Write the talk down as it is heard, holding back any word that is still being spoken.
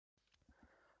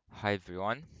Hi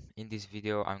everyone. In this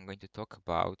video, I'm going to talk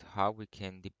about how we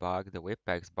can debug the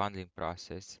Webpack's bundling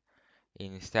process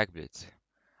in StackBlitz.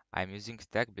 I'm using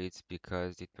StackBlitz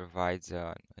because it provides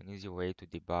an easy way to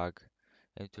debug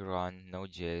and to run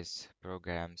Node.js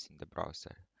programs in the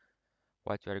browser.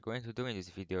 What we are going to do in this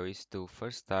video is to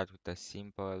first start with a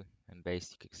simple and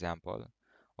basic example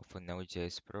of a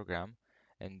Node.js program,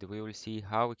 and we will see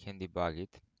how we can debug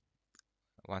it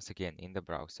once again in the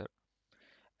browser.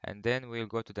 And then we'll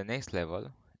go to the next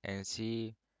level and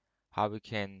see how we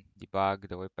can debug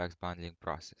the Webpack's bundling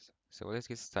process. So let's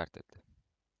get started.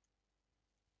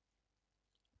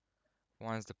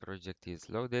 Once the project is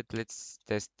loaded, let's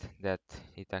test that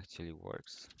it actually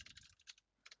works.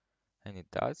 And it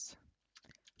does.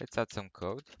 Let's add some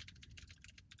code.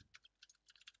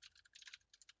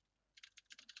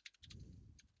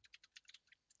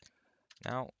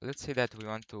 Now, let's say that we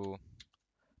want to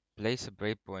place a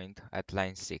breakpoint at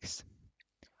line 6.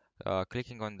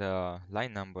 Clicking on the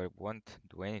line number won't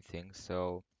do anything,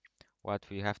 so what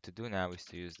we have to do now is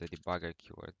to use the debugger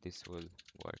keyword. This will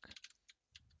work.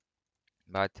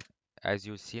 But as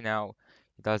you see now,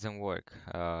 it doesn't work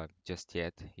just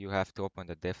yet. You have to open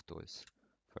the DevTools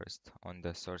first on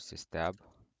the Sources tab.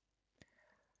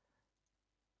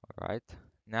 All right.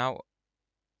 Now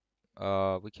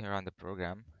we can run the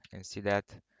program and see that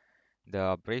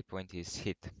the breakpoint is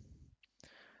hit.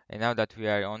 And now that we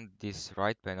are on this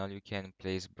right panel, you can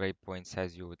place breakpoints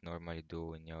as you would normally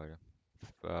do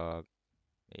uh,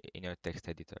 in your text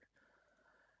editor.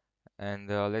 And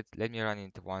let me run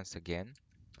it once again.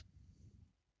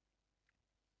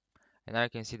 And now you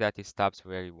can see that it stops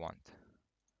where you want.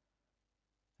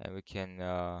 And we can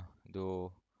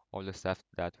do all the stuff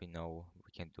that we know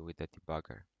we can do with the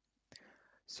debugger.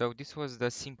 So this was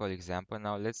the simple example.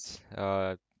 Now let's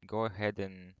go ahead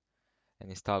and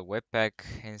install Webpack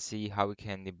and see how we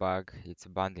can debug its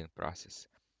bundling process.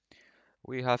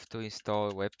 We have to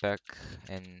install Webpack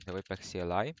and the Webpack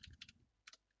CLI.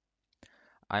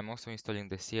 I'm also installing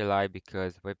the CLI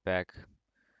because Webpack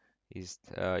is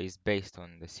based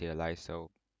on the CLI, so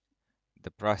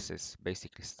the process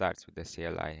basically starts with the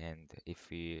CLI. And if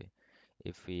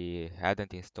we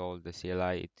hadn't installed the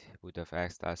CLI, it would have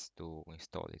asked us to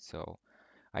install it. So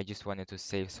I just wanted to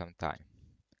save some time.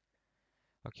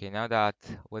 Okay, now that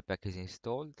Webpack is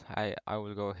installed, I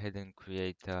will go ahead and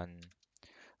create a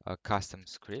custom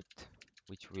script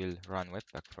which will run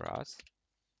Webpack for us.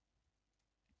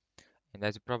 And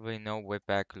as you probably know,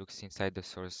 Webpack looks inside the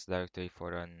source directory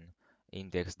for an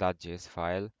index.js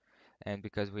file. And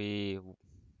because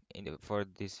for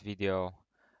this video,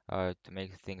 to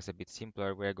make things a bit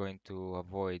simpler, we're going to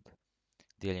avoid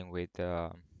dealing with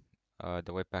the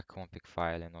Webpack config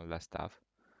file and all that stuff.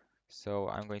 So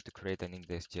I'm going to create an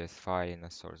index.js file in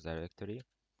a source directory.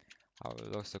 I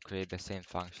will also create the same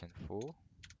function foo,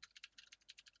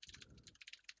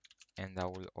 and I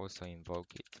will also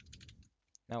invoke it.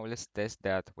 Now let's test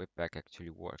that Webpack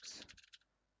actually works.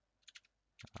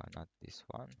 Not this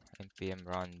one, npm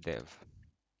run dev.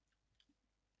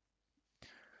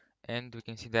 And we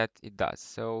can see that it does.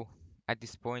 So at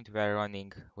this point we are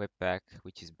running Webpack,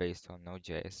 which is based on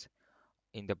Node.js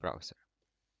in the browser.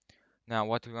 Now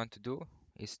what we want to do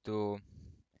is to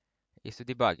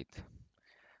debug it.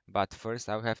 But first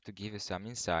I will have to give you some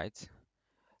insights,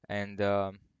 and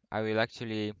I will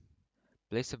actually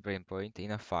place a breakpoint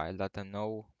in a file that I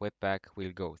know Webpack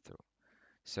will go through.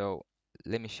 So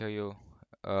let me show you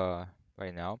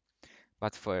right now.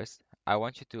 But first, I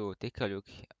want you to take a look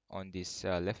on this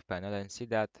left panel and see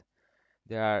that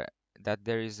there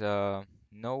is a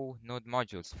no node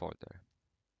modules folder.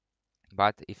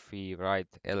 But if we write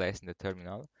ls in the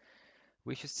terminal,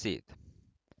 we should see it.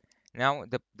 Now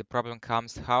the problem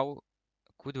comes: how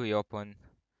could we open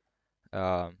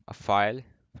a file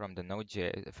from the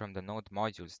node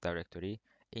modules directory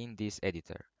in this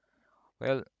editor?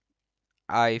 Well,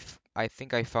 I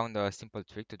think I found a simple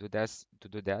trick to do this. To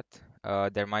do that,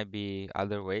 there might be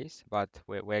other ways, but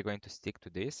we're going to stick to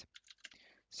this.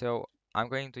 So I'm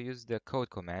going to use the code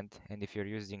command, and if you're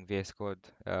using VS Code,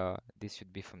 this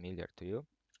should be familiar to you.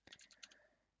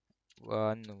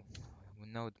 No,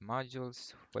 node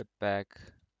modules, webpack,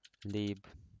 lib,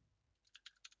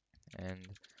 and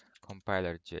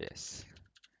compiler.js.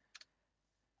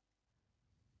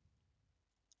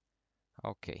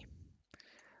 Okay.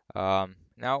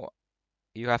 Now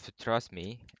you have to trust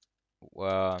me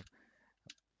uh,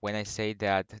 when I say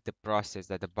that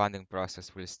the bundling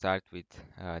process will start with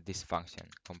this function,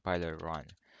 compiler run.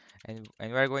 And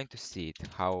we're going to see it,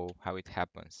 how it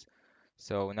happens.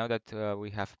 So now that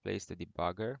we have placed the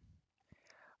debugger,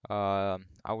 I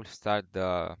will start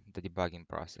the debugging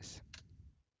process.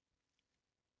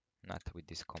 not with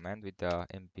this command, with the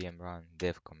npm run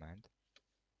dev command.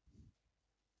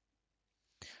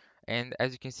 And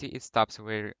as you can see, it stops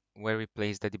where we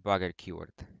place the debugger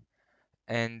keyword.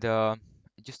 And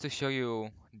just to show you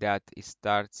that it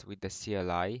starts with the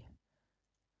CLI,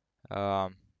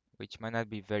 um, which might not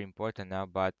be very important now,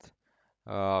 but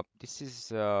this is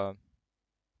the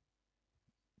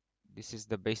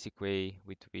basic way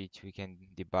with which we can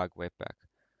debug Webpack.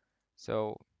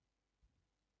 So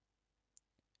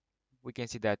we can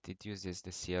see that it uses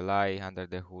the CLI under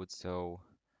the hood. So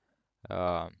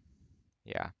um,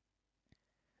 yeah,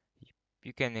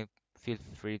 you can feel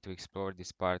free to explore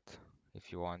this part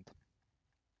if you want.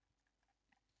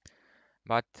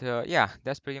 But yeah,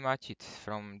 that's pretty much it.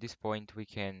 From this point, you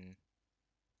can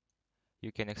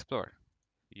explore.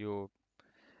 You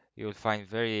you'll find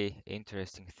very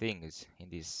interesting things in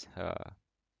this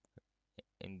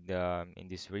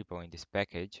repo, in this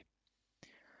package.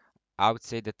 I would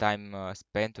say the time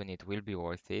spent on it will be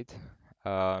worth it.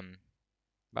 Um,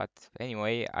 but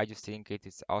anyway, I just think it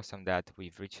is awesome that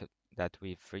we've reached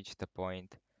the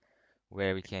point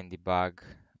where we can debug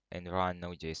and run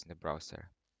Node.js in the browser.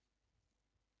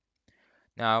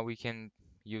 Now we can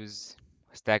use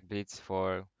StackBlitz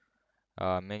for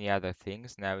many other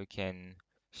things. Now we can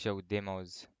show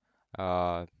demos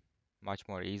uh, much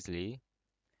more easily.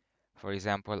 For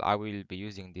example, I will be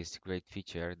using this great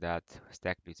feature that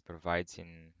StackBlitz provides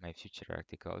in my future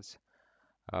articles.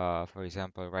 For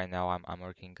example, right now I'm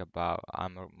working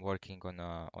on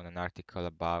an article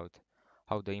about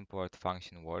how the import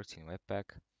function works in Webpack,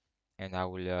 and I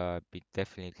will be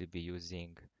definitely be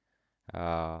using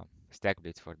uh,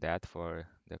 StackBlitz for that, for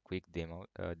the quick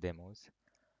demos.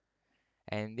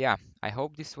 And yeah, I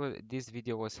hope this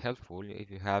video was helpful.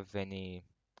 If you have any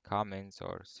comments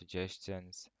or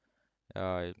suggestions,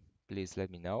 uh, please let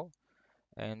me know,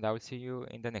 and I will see you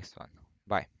in the next one.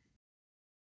 Bye.